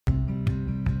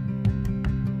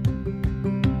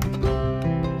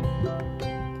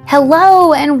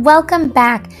Hello and welcome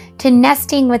back to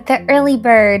Nesting with the Early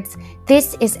Birds.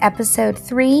 This is episode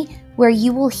 3, where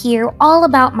you will hear all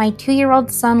about my 2-year-old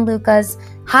son Luca's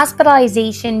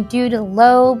hospitalization due to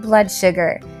low blood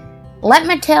sugar. Let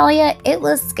me tell you, it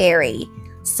was scary.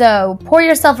 So pour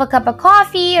yourself a cup of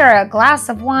coffee or a glass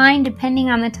of wine, depending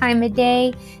on the time of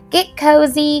day. Get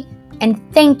cozy, and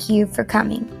thank you for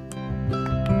coming.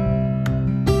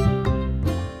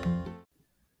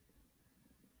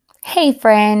 Hey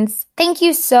friends, thank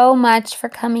you so much for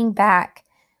coming back.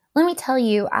 Let me tell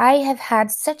you, I have had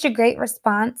such a great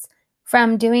response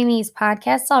from doing these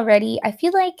podcasts already. I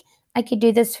feel like I could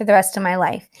do this for the rest of my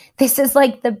life. This is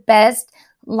like the best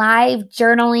live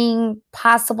journaling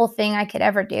possible thing I could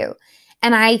ever do.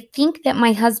 And I think that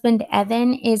my husband,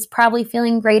 Evan, is probably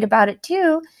feeling great about it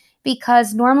too,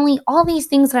 because normally all these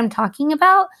things that I'm talking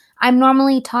about, I'm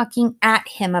normally talking at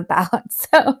him about.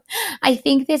 So I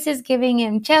think this is giving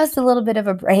him just a little bit of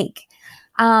a break.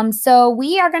 So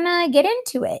we are going to get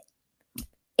into it.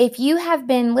 If you have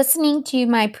been listening to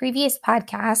my previous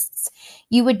podcasts,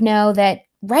 you would know that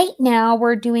right now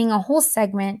we're doing a whole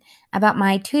segment about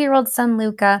my 2-year-old son,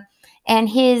 Luca, and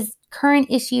his current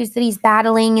issues that he's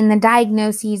battling and the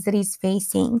diagnoses that he's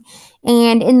facing.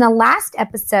 And in the last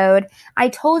episode, I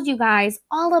told you guys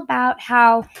all about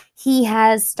how he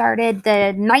has started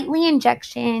the nightly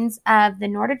injections of the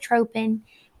Norditropin,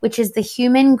 which is the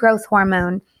human growth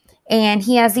hormone. And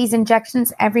he has these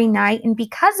injections every night. And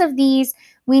because of these,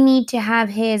 we need to have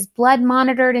his blood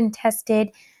monitored and tested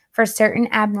for certain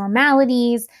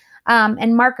abnormalities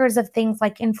and markers of things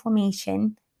like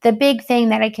inflammation. The big thing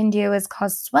that it can do is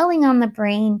cause swelling on the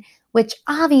brain, which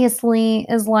obviously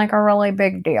is like a really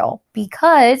big deal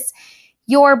because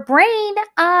your brain,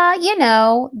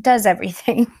 does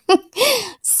everything.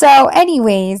 So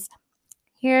anyways,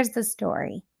 here's the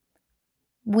story.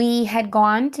 We had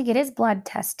gone to get his blood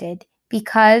tested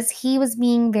because he was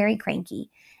being very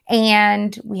cranky.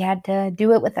 And we had to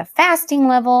do it with a fasting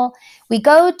level. We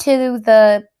go to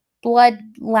the blood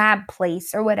lab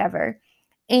place or whatever,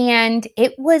 and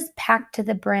it was packed to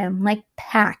the brim, like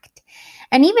packed.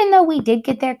 And even though we did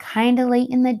get there kind of late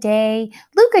in the day,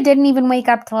 Luca didn't even wake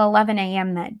up till 11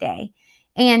 a.m. that day.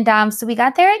 And so we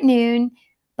got there at noon,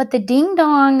 but the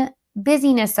ding-dong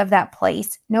busyness of that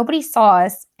place, nobody saw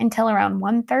us until around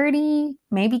 1:30,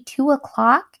 maybe 2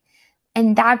 o'clock.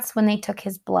 And that's when they took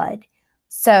his blood.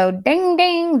 So ding,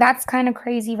 ding, that's kind of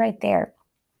crazy right there.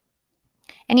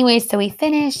 Anyway, so we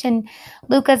finish and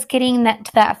Luca's getting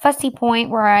to that fussy point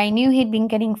where I knew he'd been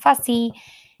getting fussy.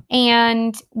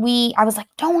 And I was like,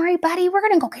 don't worry, buddy, we're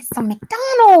going to go get some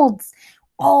McDonald's.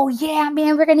 Oh yeah,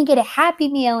 man, we're going to get a Happy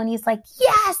Meal. And he's like,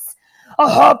 yes, a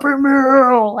Happy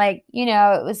Meal. Like,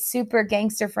 it was super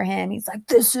gangster for him. He's like,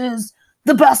 this is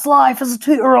the best life as a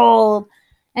 2-year-old.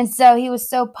 And so he was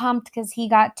so pumped because he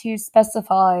got to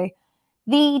specify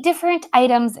the different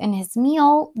items in his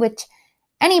meal, which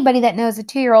anybody that knows a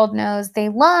 2-year-old knows they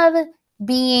love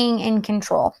being in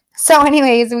control. So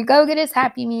anyways, we go get his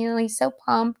Happy Meal. He's so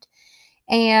pumped.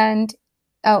 And,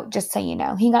 just so you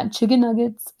know, he got chicken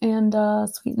nuggets and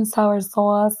sweet and sour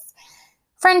sauce,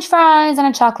 French fries, and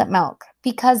a chocolate milk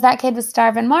because that kid was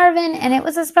starving Marvin and it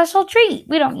was a special treat.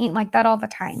 We don't eat like that all the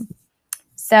time.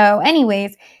 So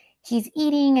anyways, he's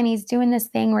eating and he's doing this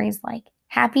thing where he's like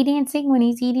happy dancing when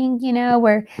he's eating,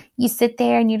 where you sit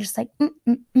there and you're just like, I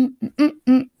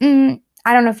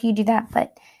don't know if you do that,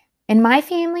 but in my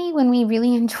family, when we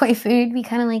really enjoy food, we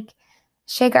kind of like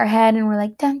shake our head and we're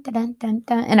like, dun, dun, dun, dun,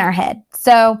 dun, in our head.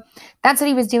 So that's what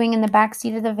he was doing in the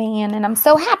backseat of the van. And I'm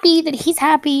so happy that he's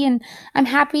happy and I'm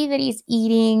happy that he's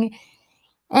eating.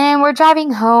 And we're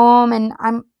driving home and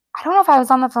I don't know if I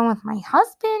was on the phone with my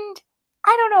husband.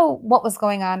 I don't know what was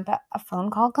going on, but a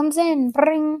phone call comes in.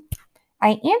 Bring.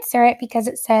 I answer it because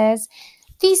it says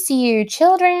VCU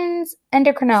Children's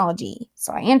Endocrinology.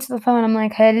 So I answer the phone. I'm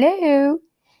like, hello.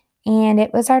 And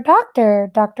it was our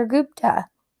doctor, Dr. Gupta.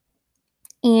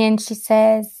 And she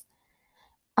says,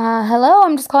 hello,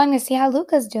 I'm just calling to see how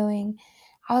Luca's doing.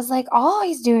 I was like, oh,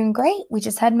 he's doing great. We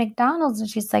just had McDonald's. And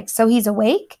she's like, so he's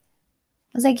awake?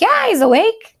 I was like, yeah, he's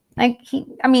awake. Like,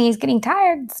 he's getting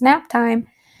tired. It's nap time.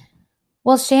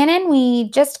 Well, Shannon,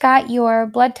 we just got your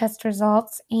blood test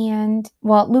results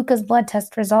Luca's blood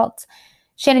test results.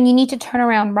 Shannon, you need to turn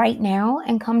around right now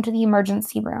and come to the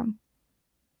emergency room.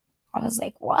 I was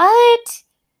like, what?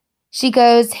 She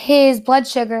goes, his blood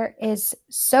sugar is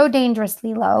so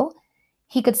dangerously low,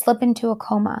 he could slip into a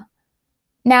coma.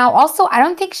 Now, also, I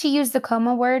don't think she used the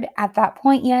coma word at that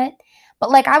point yet, but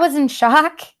I was in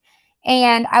shock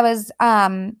and I was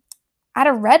at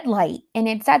a red light, and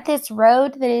it's at this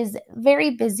road that is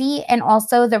very busy, and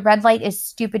also the red light is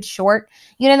stupid short.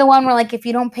 You know, the one where like if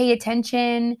you don't pay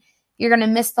attention, you're going to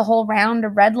miss the whole round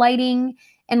of red lighting.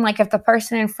 And like if the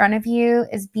person in front of you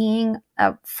is being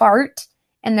a fart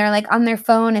and they're like on their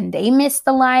phone and they miss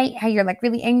the light, how you're like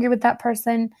really angry with that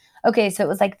person. Okay, so it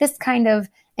was like this kind of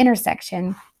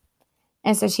intersection.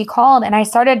 And so she called and I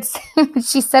started,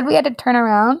 she said we had to turn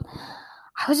around.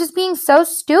 I was just being so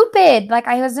stupid. Like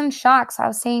I was in shock. So I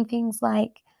was saying things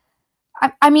like,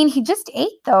 I mean, he just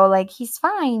ate though. Like he's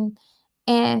fine.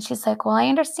 And she's like, well, I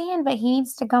understand, but he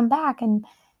needs to come back. And,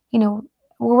 you know,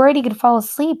 we're worried he could fall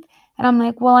asleep. And I'm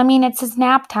like, well, I mean, it's his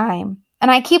nap time.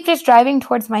 And I keep just driving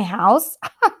towards my house.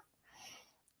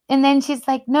 And then she's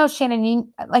like, no, Shannon, you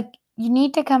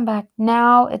need to come back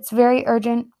now. It's very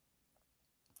urgent.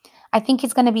 I think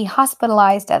he's going to be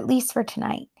hospitalized at least for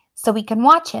tonight so we can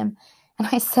watch him. And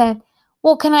I said,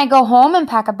 well, can I go home and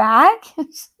pack a bag?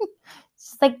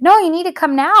 She's like, no, you need to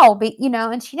come now. But, you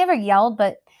know, and she never yelled,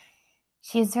 but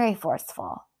she was very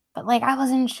forceful. But like, I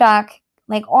was in shock.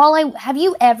 Like have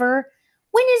you ever,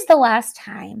 when is the last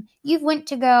time you went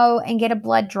to go and get a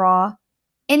blood draw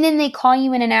and then they call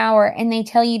you in an hour and they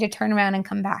tell you to turn around and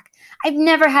come back? I've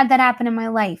never had that happen in my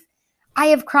life. I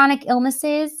have chronic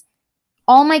illnesses.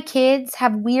 All my kids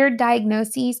have weird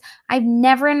diagnoses. I've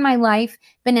never in my life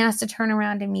been asked to turn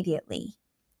around immediately.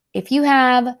 If you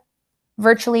have,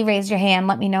 virtually raise your hand.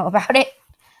 Let me know about it.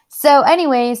 So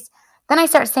anyways, then I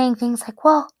start saying things like,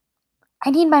 well, I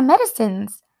need my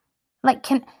medicines. Like,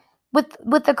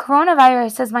 with the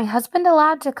coronavirus, is my husband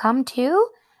allowed to come too?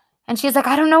 And she's like,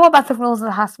 I don't know about the rules of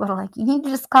the hospital. Like, you need to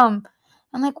just come.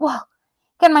 I'm like, well,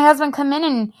 can my husband come in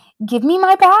and give me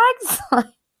my bags?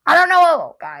 I don't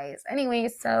know, guys. Anyway,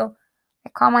 so I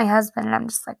call my husband and I'm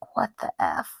just like, what the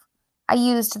F? I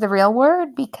used the real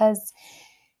word because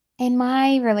in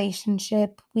my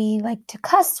relationship, we like to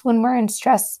cuss when we're in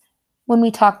stress when we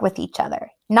talk with each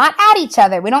other. Not at each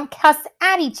other. We don't cuss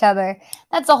at each other.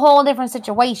 That's a whole different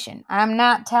situation. I'm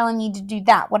not telling you to do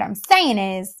that. What I'm saying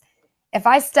is, if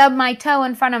I stub my toe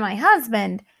in front of my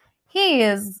husband,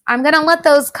 I'm going to let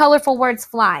those colorful words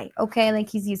fly, okay? Like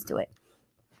he's used to it.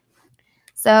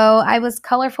 So I was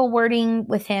colorful wording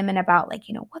with him and about like,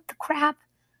 you know, what the crap?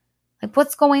 Like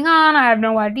what's going on? I have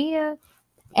no idea.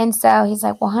 And so he's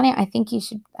like, well, honey, I think you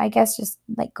should, I guess, just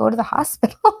like go to the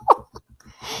hospital.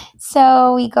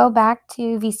 So we go back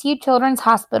to VCU Children's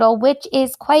Hospital, which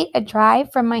is quite a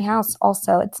drive from my house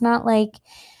also. It's not like,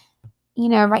 you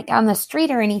know, right down the street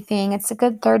or anything. It's a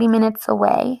good 30 minutes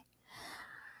away.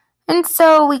 And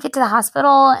so we get to the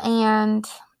hospital and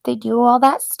they do all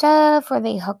that stuff where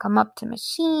they hook them up to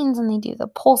machines and they do the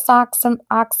pulse the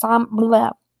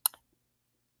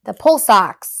pulse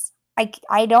ox.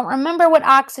 I don't remember what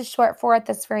ox is short for at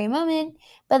this very moment,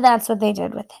 but that's what they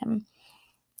did with him.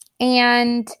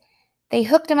 And they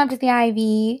hooked him up to the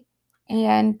IV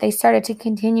and they started to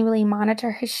continually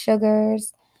monitor his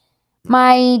sugars.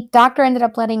 My doctor ended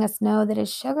up letting us know that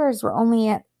his sugars were only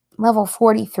at level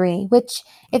 43, which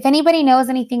if anybody knows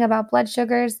anything about blood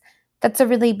sugars, that's a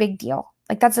really big deal.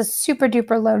 Like that's a super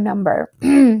duper low number.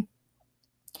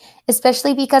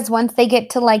 Especially because once they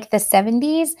get to like the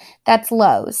 70s, that's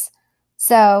lows.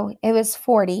 So it was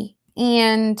 40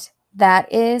 and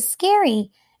that is scary.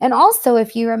 And also,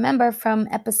 if you remember from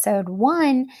episode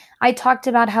 1, I talked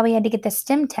about how he had to get the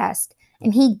stim test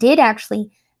and he did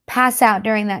actually pass out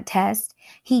during that test.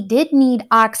 He did need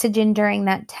oxygen during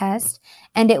that test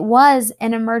and it was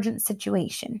an emergent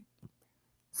situation.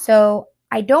 So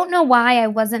I don't know why I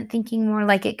wasn't thinking more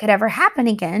like it could ever happen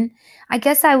again. I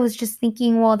guess I was just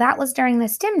thinking, well, that was during the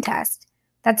stim test.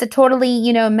 That's a totally,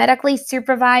 you know, medically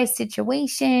supervised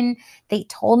situation. They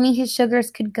told me his sugars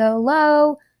could go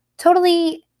low.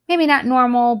 Totally, maybe not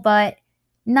normal, but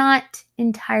not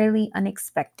entirely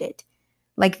unexpected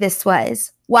like this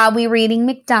was while we were eating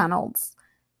McDonald's.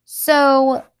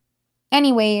 So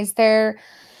anyways, they're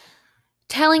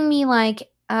telling me like,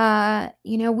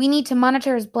 you know, we need to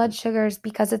monitor his blood sugars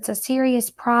because it's a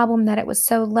serious problem that it was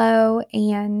so low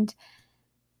and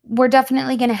we're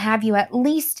definitely going to have you at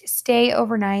least stay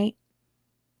overnight.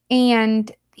 And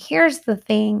here's the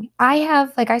thing. I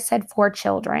have, like I said, 4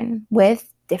 children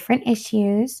with different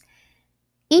issues.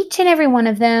 Each and every one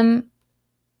of them,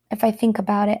 if I think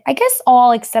about it, I guess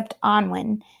all except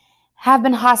Anwin have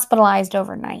been hospitalized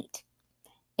overnight.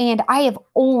 And I have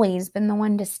always been the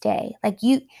one to stay. Like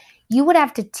you would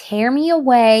have to tear me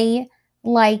away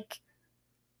like,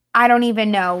 I don't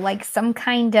even know, like some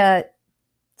kind of,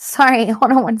 sorry,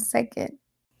 hold on one second.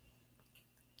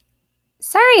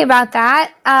 Sorry about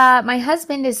that. My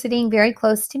husband is sitting very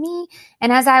close to me.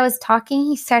 And as I was talking,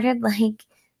 he started like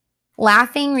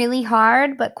laughing really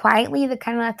hard, but quietly, the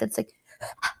kind of laugh that's like,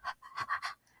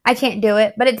 I can't do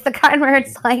it, but it's the kind where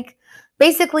it's like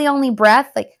basically only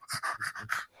breath, like,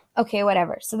 okay,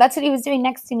 whatever. So that's what he was doing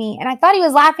next to me. And I thought he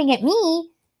was laughing at me,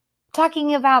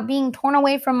 talking about being torn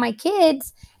away from my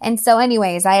kids. And so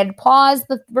anyways, I had paused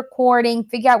the recording,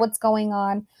 figure out what's going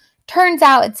on. Turns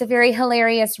out it's a very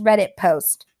hilarious Reddit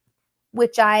post,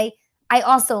 which I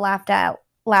also laughed out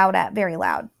loud at, very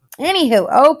loud.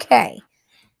 Anywho, okay.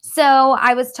 So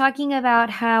I was talking about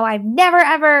how I've never,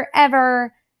 ever,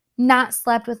 ever not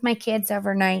slept with my kids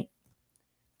overnight.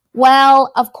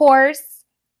 Well, of course,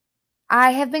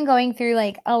 I have been going through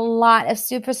like a lot of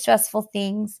super stressful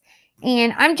things.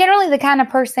 And I'm generally the kind of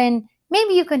person,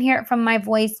 maybe you can hear it from my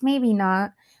voice, maybe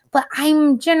not, but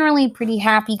I'm generally pretty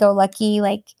happy-go-lucky.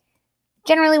 Like,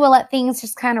 generally will let things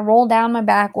just kind of roll down my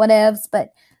back, whatevs.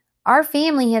 But our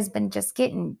family has been just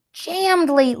getting jammed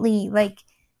lately. Like,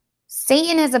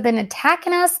 Satan has been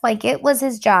attacking us like it was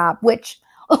his job, which,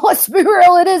 let's be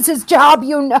real, it is his job,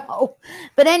 you know.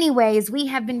 But anyways, we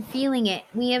have been feeling it.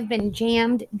 We have been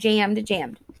jammed.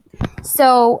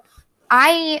 So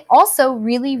I also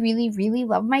really, really, really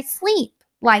love my sleep.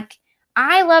 Like,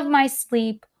 I love my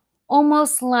sleep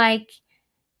almost like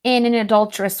in an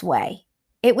adulterous way.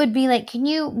 It would be like,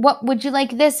 what would you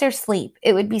like, this or sleep?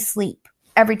 It would be sleep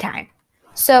every time.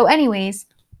 So anyways,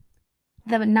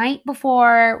 the night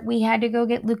before we had to go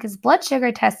get Luca's blood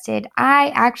sugar tested,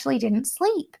 I actually didn't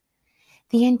sleep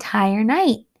the entire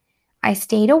night. I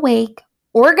stayed awake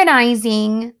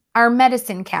organizing our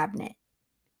medicine cabinet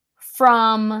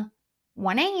from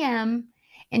 1 a.m.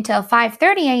 until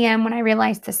 5:30 a.m. when I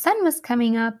realized the sun was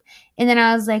coming up. And then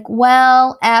I was like,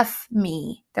 well, F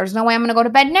me. There's no way I'm going to go to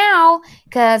bed now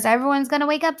because everyone's going to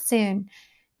wake up soon.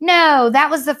 No,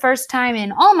 that was the first time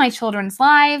in all my children's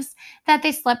lives that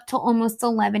they slept till almost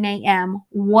 11 a.m.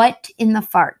 What in the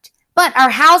fart? But our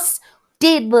house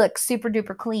did look super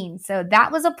duper clean. So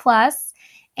that was a plus.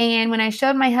 And when I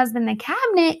showed my husband the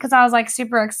cabinet, because I was like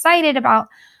super excited about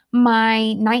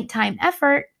my nighttime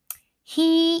effort,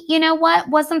 he, you know what,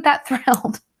 wasn't that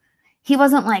thrilled. He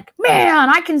wasn't like, man,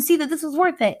 I can see that this was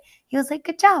worth it. He was like,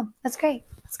 good job. That's great.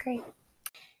 That's great.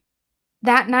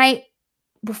 That night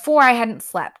before I hadn't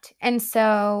slept. And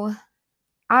so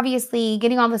obviously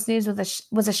getting all this news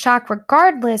was a shock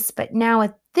regardless. But now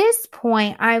at this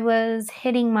point, I was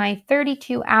hitting my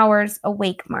 32 hours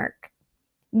awake mark,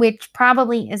 which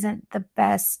probably isn't the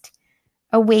best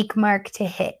awake mark to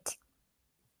hit.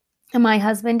 And my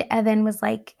husband, Evan, was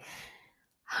like,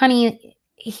 honey,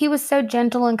 he was so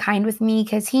gentle and kind with me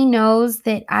because he knows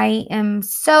that I am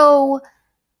so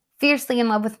fiercely in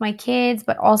love with my kids,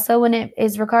 but also when it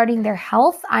is regarding their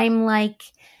health, I'm like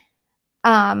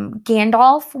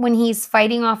Gandalf when he's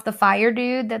fighting off the fire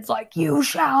dude that's like, you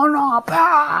shall not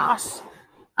pass.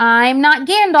 I'm not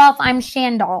Gandalf, I'm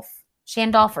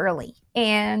Shandolph early.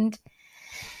 And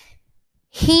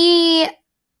he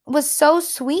was so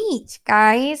sweet,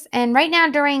 guys. And right now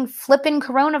during flipping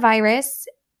coronavirus,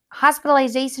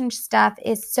 hospitalization stuff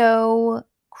is so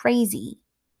crazy.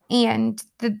 And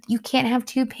you can't have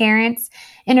two parents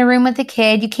in a room with a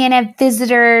kid. You can't have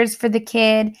visitors for the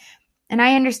kid. And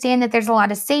I understand that there's a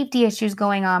lot of safety issues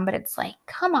going on, but it's like,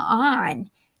 come on.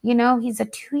 You know, he's a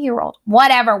 2-year-old.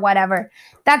 Whatever.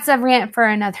 That's a rant for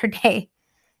another day.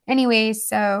 Anyway,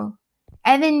 so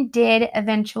Evan did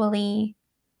eventually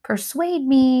persuade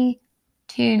me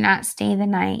to not stay the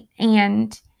night.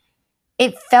 And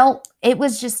it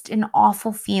was just an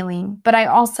awful feeling. But I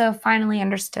also finally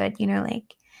understood, you know,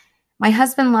 like, my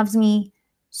husband loves me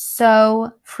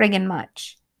so friggin'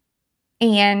 much.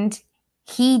 And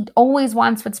he always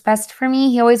wants what's best for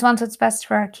me. He always wants what's best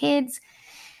for our kids.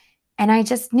 And I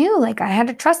just knew, like, I had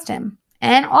to trust him.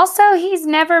 And also, he's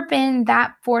never been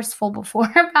that forceful before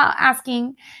about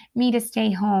asking me to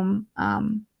stay home.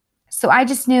 So I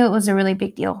just knew it was a really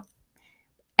big deal.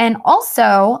 And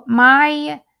also,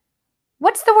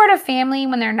 what's the word of family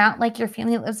when they're not like your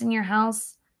family that lives in your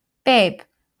house? Babe.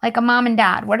 Like a mom and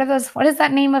dad. What is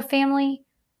that name of family?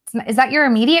 Is that your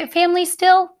immediate family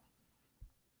still?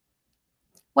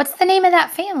 What's the name of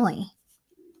that family?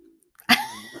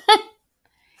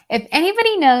 If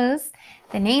anybody knows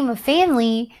the name of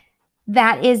family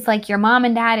that is like your mom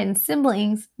and dad and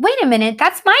siblings, wait a minute,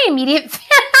 that's my immediate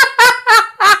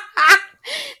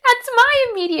That's my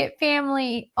immediate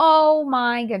family. Oh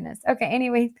my goodness. Okay,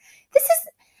 anyways,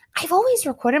 I've always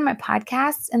recorded my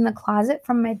podcasts in the closet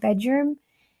from my bedroom.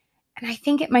 And I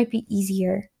think it might be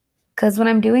easier because when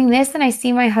I'm doing this and I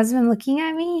see my husband looking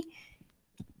at me,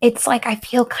 it's like I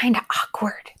feel kind of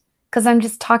awkward because I'm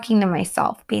just talking to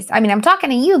myself. I'm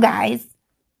talking to you guys,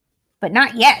 but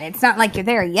not yet. It's not like you're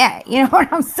there yet. You know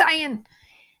what I'm saying?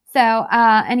 So,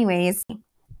 anyways,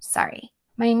 sorry.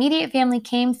 My immediate family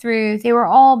came through. They were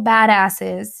all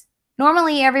badasses.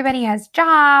 Normally, everybody has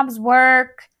jobs,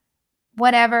 work,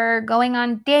 whatever, going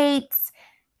on dates,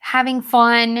 having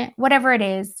fun, whatever it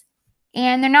is.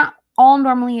 And they're not all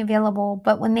normally available.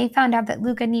 But when they found out that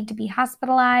Luca needed to be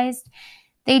hospitalized,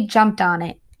 they jumped on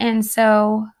it. And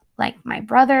so, like my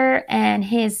brother and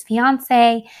his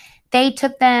fiance, they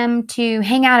took them to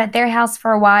hang out at their house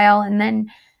for a while. And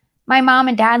then my mom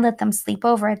and dad let them sleep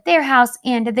over at their house,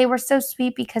 and they were so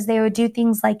sweet because they would do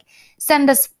things like send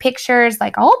us pictures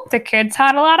like, oh, the kids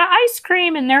had a lot of ice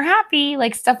cream and they're happy,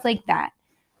 like stuff like that.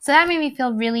 So that made me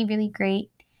feel really, really great.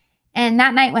 And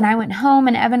that night when I went home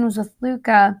and Evan was with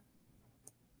Luca,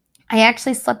 I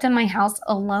actually slept in my house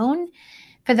alone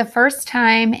for the first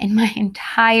time in my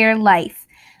entire life.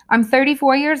 I'm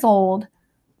 34 years old,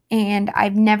 and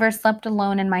I've never slept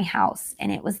alone in my house. And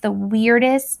it was the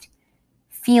weirdest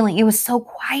feeling. It was so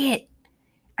quiet.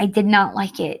 I did not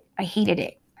like it. I hated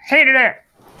it. Hated it.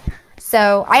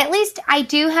 So I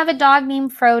do have a dog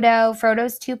named Frodo.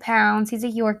 Frodo's 2 pounds. He's a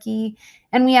Yorkie.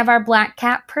 And we have our black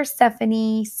cat,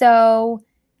 Persephone. So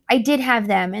I did have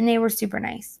them, and they were super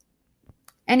nice.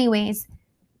 Anyways,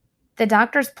 the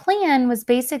doctor's plan was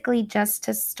basically just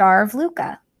to starve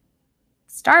Luca.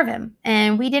 Starve him.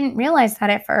 And we didn't realize that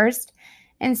at first.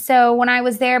 And so when I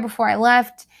was there before I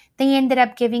left, they ended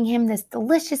up giving him this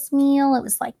delicious meal. It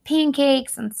was like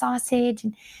pancakes and sausage.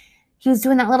 And he was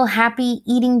doing that little happy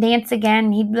eating dance again.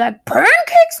 And he'd be like,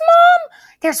 pancakes, Mom?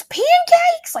 There's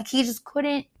pancakes? Like he just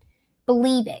couldn't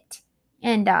believe it.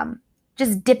 And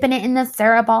just dipping it in the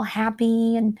syrup, all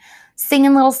happy and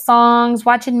singing little songs,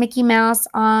 watching Mickey Mouse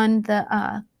on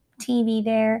the TV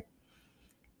there.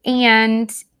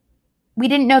 And we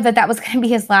didn't know that was going to be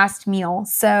his last meal.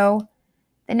 So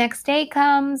the next day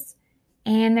comes,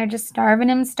 and they're just starving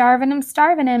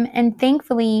him. And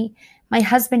thankfully, my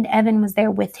husband, Evan, was there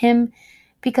with him,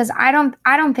 because I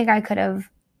don't think I could have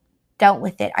dealt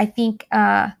with it. I think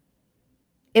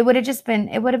it would have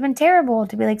been terrible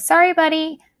to be like, sorry,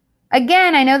 buddy.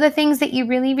 Again, I know the things that you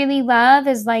really, really love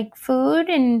is like food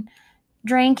and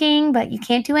drinking, but you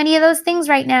can't do any of those things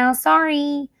right now.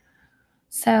 Sorry.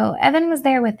 So Evan was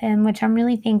there with him, which I'm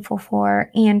really thankful for.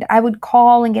 And I would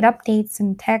call and get updates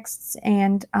and texts.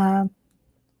 And I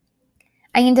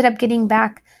ended up getting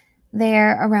back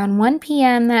there around 1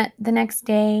 p.m. the next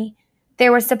day.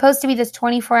 There was supposed to be this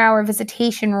 24-hour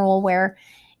visitation rule where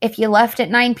if you left at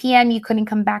 9 p.m., you couldn't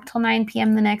come back till 9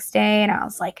 p.m. the next day. And I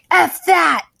was like, F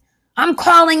that! I'm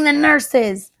calling the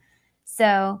nurses.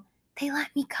 So they let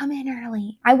me come in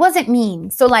early. I wasn't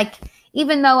mean. So like,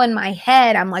 even though in my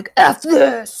head I'm like, F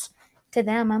this, to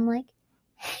them I'm like,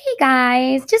 hey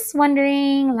guys, just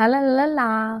wondering, la la la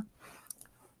la.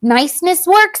 Niceness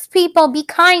works, people. Be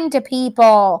kind to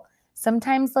people.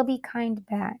 Sometimes they'll be kind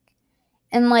back.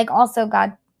 And like also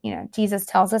God, Jesus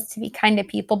tells us to be kind to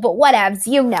people, but whatevs,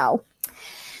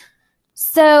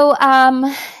 So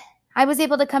I was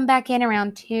able to come back in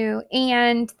around 2,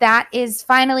 and that is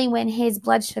finally when his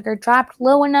blood sugar dropped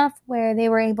low enough where they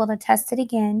were able to test it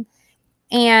again.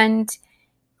 And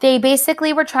they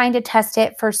basically were trying to test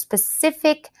it for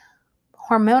specific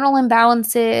hormonal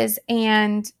imbalances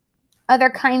and other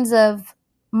kinds of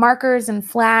markers and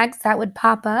flags that would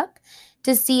pop up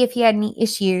to see if he had any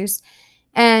issues.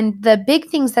 And the big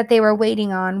things that they were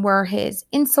waiting on were his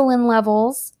insulin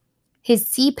levels, his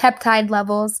C-peptide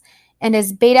levels, and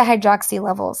his beta-hydroxy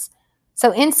levels.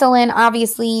 So insulin,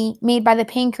 obviously made by the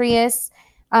pancreas.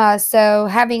 So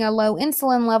having a low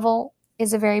insulin level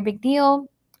is a very big deal,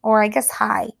 or I guess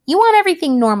high. You want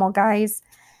everything normal, guys.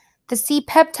 The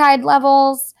C-peptide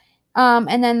levels,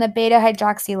 and then the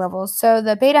beta-hydroxy levels. So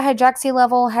the beta-hydroxy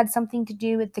level had something to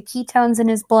do with the ketones in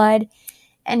his blood,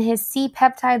 and his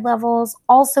C-peptide levels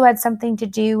also had something to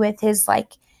do with his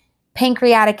like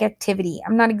pancreatic activity.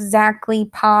 I'm not exactly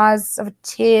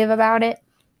positive about it.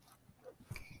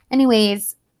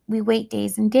 Anyways, we wait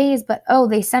days and days, but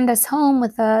they send us home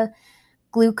with a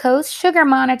glucose sugar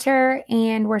monitor,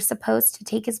 and we're supposed to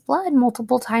take his blood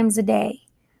multiple times a day.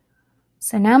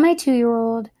 So now my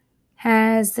 2-year-old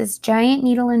has this giant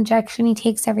needle injection he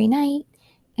takes every night,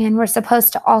 and we're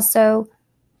supposed to also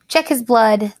check his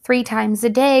blood 3 times a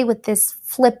day with this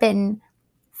flippin'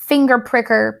 finger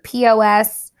pricker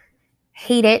POS.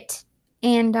 Hate it.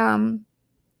 And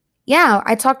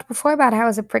I talked before about how it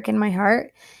was a prick in my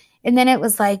heart. And then it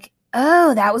was like,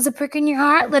 oh, that was a prick in your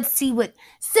heart? Let's see what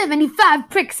 75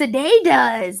 pricks a day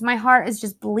does. My heart is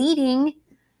just bleeding.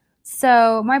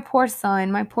 So my poor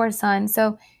son.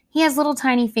 So he has little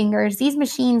tiny fingers. These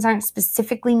machines aren't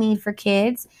specifically made for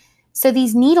kids. So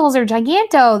these needles are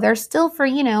giganto. They're still for,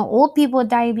 old people with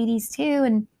diabetes too.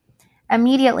 And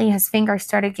immediately his finger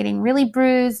started getting really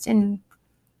bruised and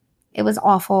it was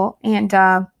awful. And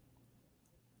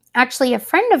actually, a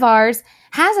friend of ours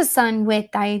has a son with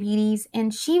diabetes,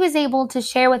 and she was able to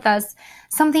share with us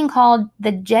something called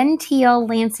the Genteel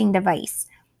Lancing device.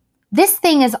 This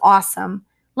thing is awesome.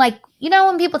 Like,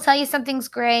 when people tell you something's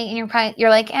great and you're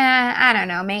like, I don't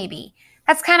know, maybe.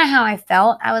 That's kind of how I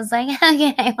felt. I was like,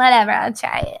 okay, whatever, I'll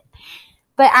try it.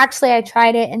 But actually, I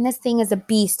tried it, and this thing is a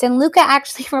beast. And Luca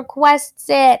actually requests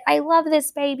it. I love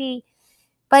this baby.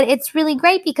 But it's really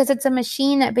great because it's a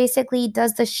machine that basically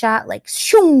does the shot like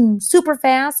shoom, super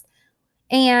fast.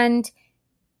 And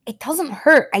it doesn't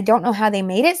hurt. I don't know how they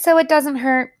made it so it doesn't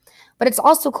hurt. But it's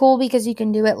also cool because you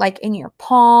can do it like in your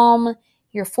palm,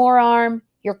 your forearm,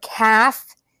 your calf,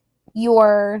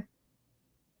 your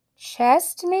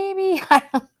chest maybe.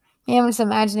 I'm just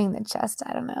imagining the chest.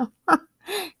 I don't know.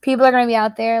 People are going to be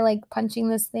out there like punching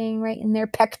this thing right in their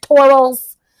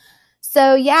pectorals.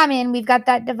 So yeah, man, we've got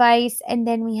that device, and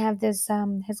then we have this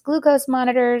his glucose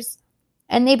monitors,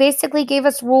 and they basically gave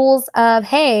us rules of,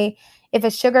 hey, if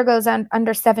a sugar goes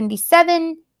under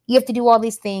 77, you have to do all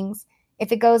these things.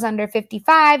 If it goes under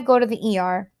 55, go to the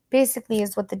ER. Basically,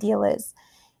 is what the deal is.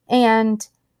 And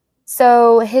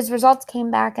so his results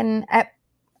came back, and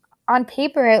on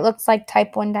paper, it looks like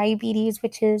type 1 diabetes,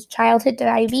 which is childhood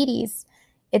diabetes.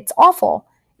 It's awful,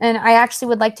 and I actually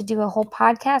would like to do a whole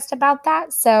podcast about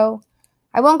that. So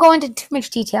I won't go into too much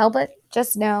detail, but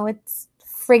just know it's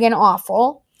friggin'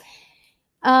 awful.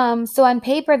 So on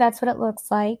paper, that's what it looks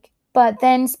like. But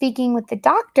then speaking with the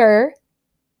doctor,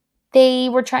 they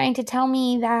were trying to tell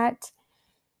me that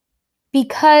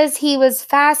because he was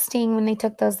fasting when they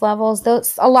took those levels,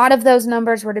 a lot of those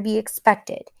numbers were to be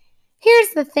expected. Here's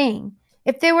the thing.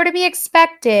 If they were to be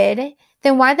expected,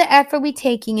 then why the F are we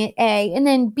taking it, A? And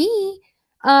then B,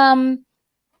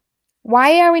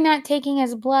 why are we not taking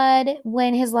his blood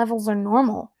when his levels are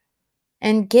normal?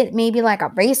 And get maybe like a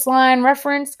baseline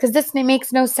reference? Because this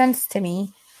makes no sense to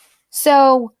me.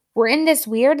 So we're in this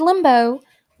weird limbo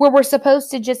where we're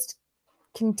supposed to just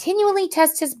continually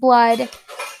test his blood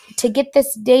to get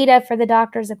this data for the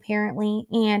doctors apparently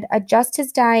and adjust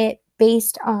his diet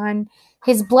based on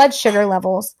his blood sugar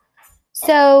levels.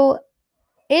 So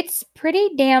it's pretty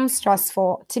damn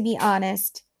stressful, to be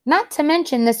honest. Not to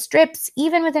mention the strips,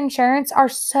 even with insurance, are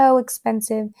so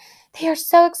expensive. They are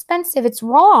so expensive. It's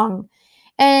wrong.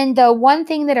 And the one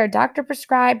thing that our doctor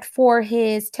prescribed for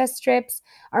his test strips,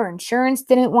 our insurance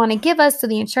didn't want to give us, so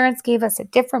the insurance gave us a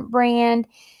different brand.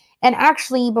 And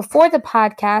actually, before the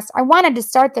podcast, I wanted to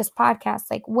start this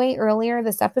podcast like way earlier,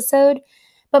 this episode,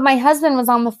 but my husband was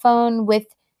on the phone with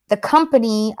the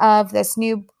company of this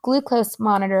new glucose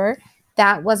monitor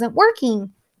that wasn't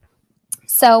working.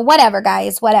 So whatever,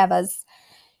 guys, whatevers.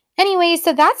 Anyway,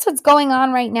 so that's what's going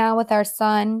on right now with our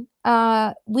son.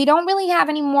 We don't really have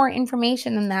any more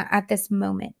information than that at this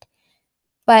moment.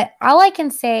 But all I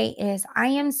can say is I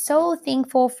am so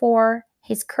thankful for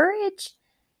his courage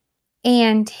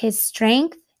and his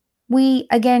strength. We,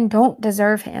 again, don't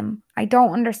deserve him. I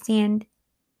don't understand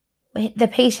the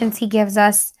patience he gives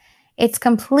us. It's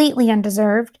completely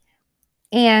undeserved.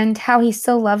 And how he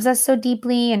still loves us so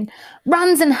deeply and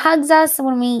runs and hugs us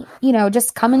when we,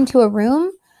 just come into a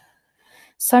room.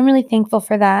 So I'm really thankful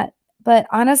for that. But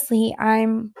honestly,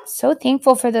 I'm so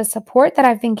thankful for the support that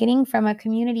I've been getting from a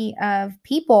community of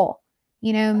people.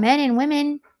 Men and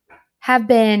women have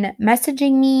been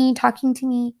messaging me, talking to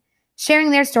me,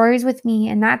 sharing their stories with me.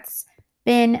 And that's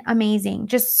been amazing.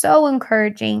 Just so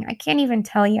encouraging. I can't even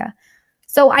tell you.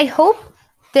 So I hope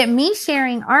that me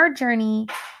sharing our journey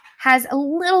has a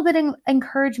little bit of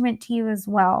encouragement to you as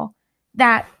well.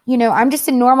 That, I'm just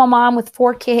a normal mom with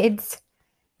 4 kids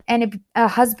and a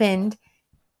husband,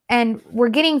 and we're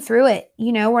getting through it.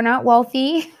 We're not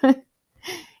wealthy,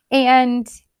 and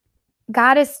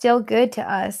God is still good to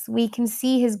us. We can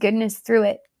see his goodness through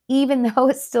it, even though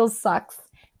it still sucks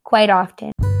quite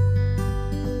often.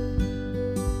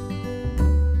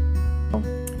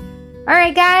 All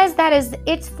right, guys, that is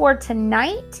it for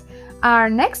tonight.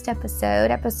 Our next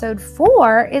episode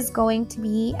 4, is going to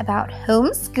be about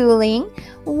homeschooling,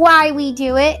 why we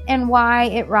do it and why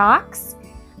it rocks,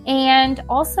 and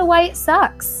also why it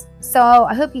sucks. So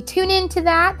I hope you tune into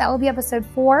that. That will be episode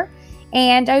 4.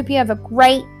 And I hope you have a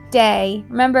great day.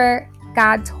 Remember,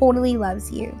 God totally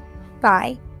loves you.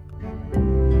 Bye.